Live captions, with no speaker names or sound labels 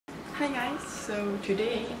Hi guys, so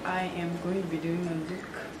today I am going to be doing a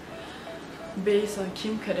look based on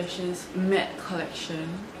Kim Kardashian's matte collection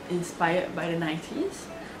inspired by the 90s.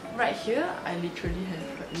 Right here, I literally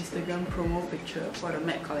have an Instagram promo picture for the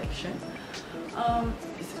matte collection.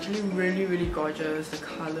 It's actually really gorgeous. The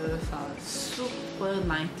colors are super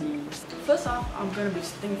 90s. First off, I'm going to be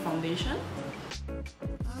setting foundation.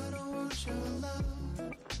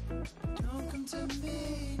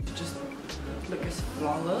 Just look as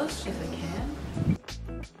flawless as I can.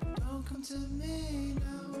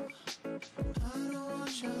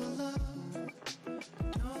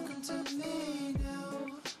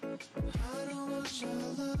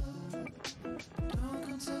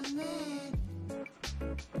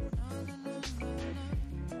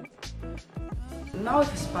 Now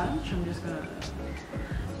with a sponge, I'm just gonna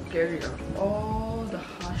get rid of all the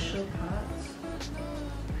harsher parts.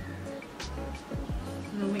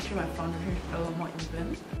 I'm gonna make sure my foundation is a little more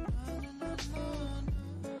even.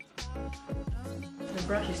 The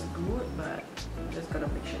brush is good, but just gotta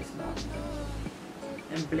make sure it's not even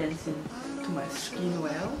and blends in to my skin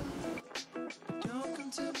well.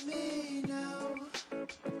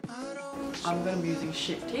 I'm gonna be using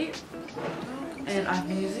Shape Tape, and I've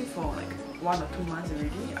been using it for like 1 or 2 months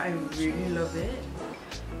already. I really love it.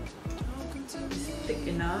 It's thick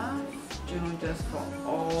enough, you know, just for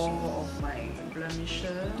all of my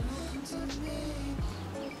blemishes.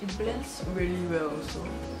 It blends really well also.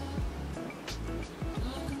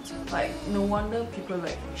 Like, no wonder people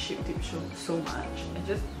like Shape Tape so much.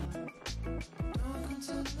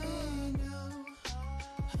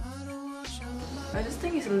 I just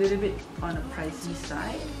think it's a little bit on the pricey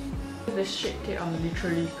side. With the Shape Tape, I'm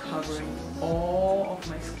literally covering all of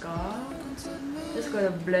my scar. Just gotta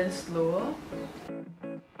blend slower.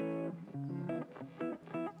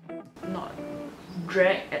 Not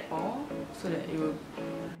drag at all, so that it will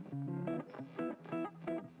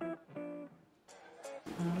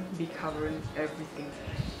be covering everything.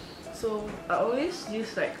 So I always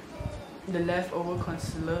use like the leftover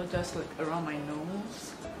concealer just like around my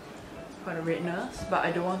nose for the redness, but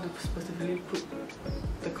I don't want to specifically put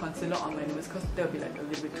the concealer on my nose because that'll be like a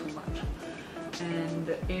little bit too much, and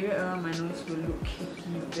the area around my nose will look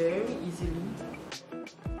cakey very easily.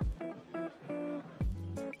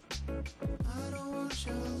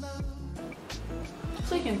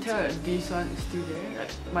 So you can tell that this one is still there,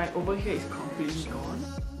 like my over here is completely gone.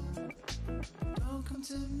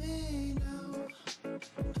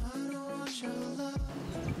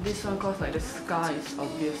 This one, cause like the scar is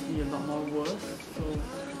obviously a lot more worse, so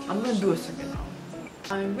I'm gonna do a second round.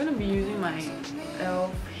 I'm gonna be using my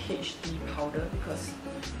e.l.f. HD powder because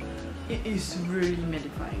it is really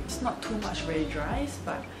mattifying. It's not too much very dry,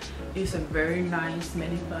 but it's a very nice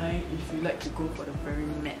mattifying if you like to go for the very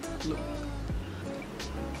matte look.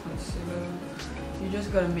 Concealer, you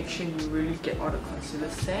just gotta make sure you really get all the concealer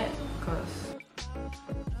set, because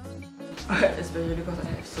especially because I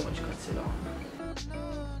have so much concealer on.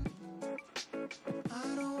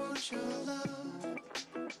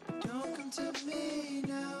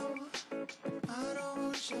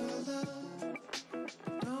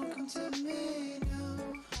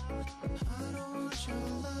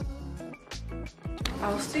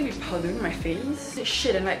 I'll still be powdering my face,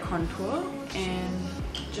 shade and light contour, and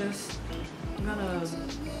just I'm gonna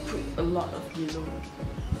put a lot of yellow,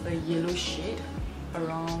 the yellow shade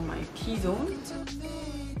around my T-zone.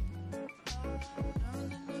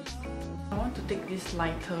 I want to take this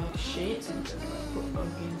lighter shade and just put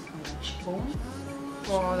against my cheekbone.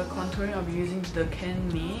 For the contouring, I'll be using the Can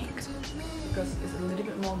Make because it's a little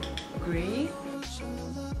bit more grey.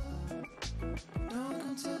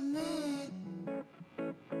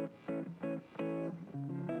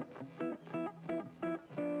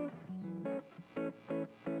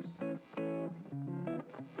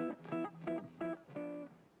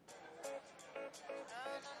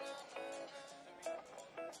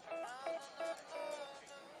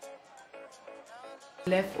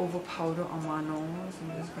 Leftover powder on my nose.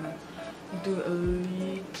 I'm just gonna do a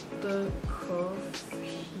little curve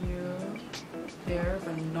here, there,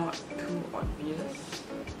 but not too obvious.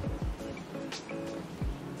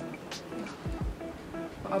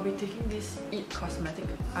 But I'll be taking this It Cosmetic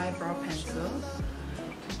eyebrow pencil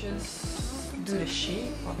to just do the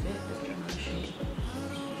shape of it, the general shape.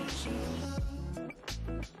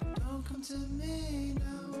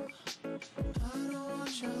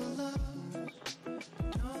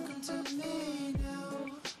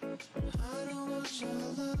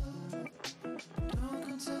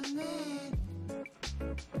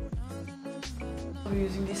 I'm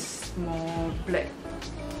using this small black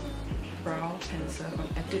brow pencil from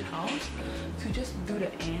Etude House to just do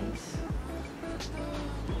the ends.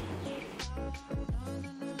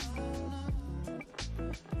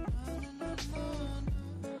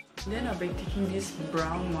 Then I'll be taking this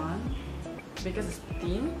brown one because it's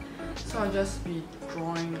thin, so I'll just be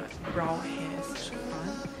drawing like brow hairs at the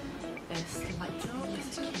front as lightly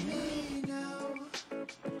as I can.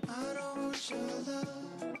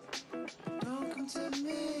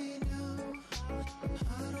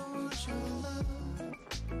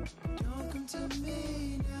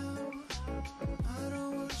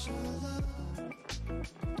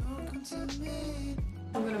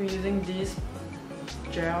 I'm going to be using this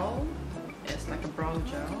gel as like a brow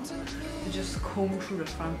gel to just comb through the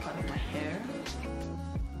front part of my hair.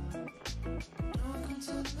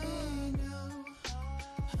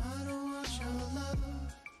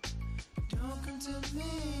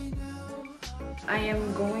 I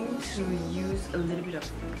am going to use a little bit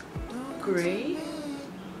of grey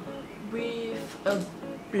with a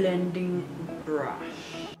blending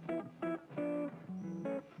brush.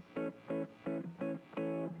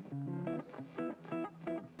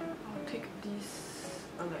 I'll take this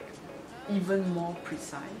like even more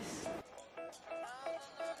precise.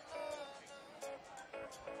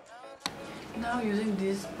 Now using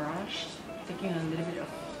this brush, taking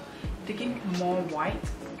more white,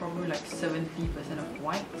 probably like 70% of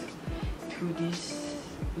white, to this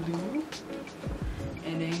blue,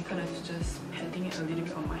 and then kind of just patting it a little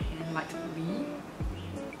bit on my hand lightly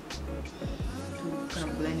to kind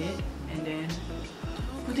of blend it, and then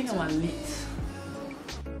putting on my lids.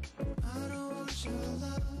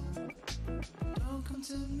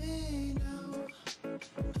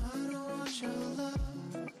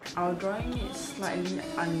 I'll drawing it slightly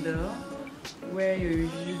under where you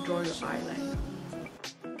usually draw your eyeliner.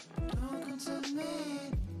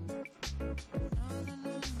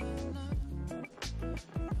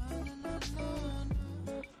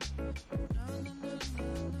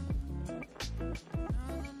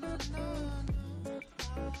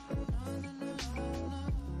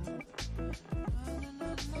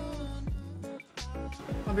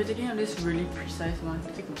 I'll be taking this really precise one,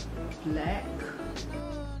 take black.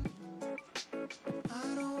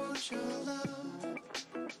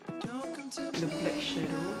 The black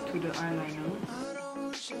shadow to the eyeliner.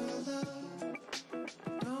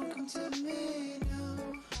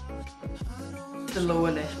 The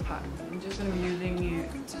lower lash part. I'm just gonna be using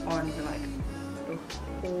it on the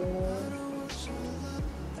whole.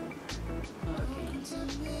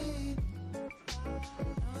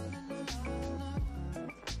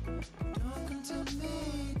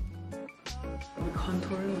 The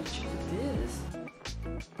contouring, which is this.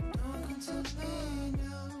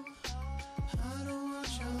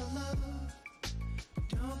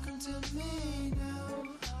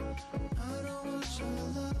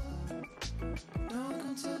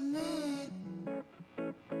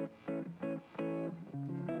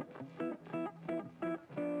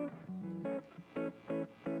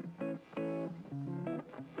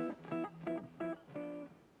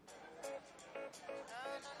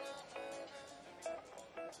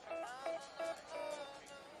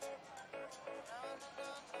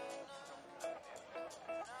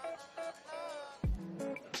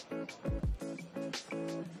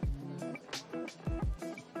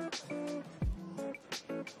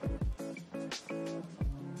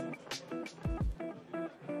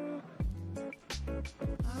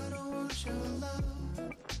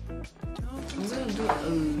 I'm going to do a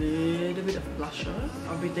little bit of blusher.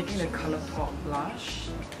 I'll be taking the Colourpop blush,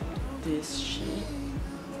 this shade,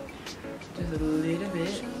 just a little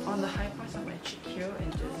bit on the high parts of my cheek here,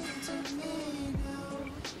 and just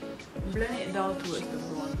blend it down towards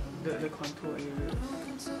the contour areas.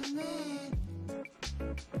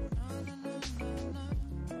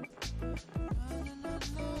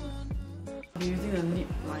 I'm using a lip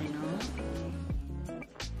liner.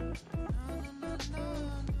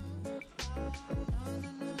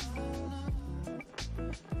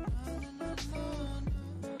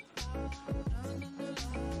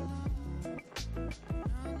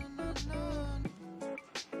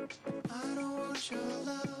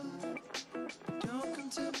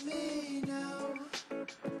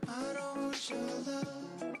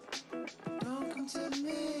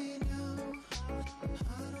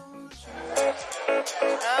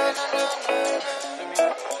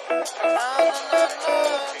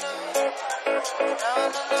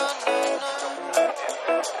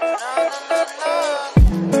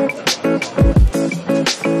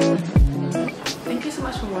 Thank you so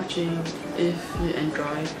much for watching. If you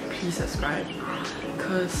enjoyed, please subscribe,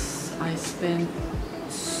 because I spent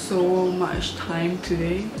so much time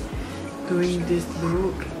today doing this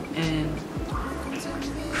look, and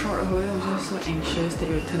throughout the whole day I was just so anxious that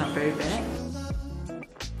it would turn out very bad.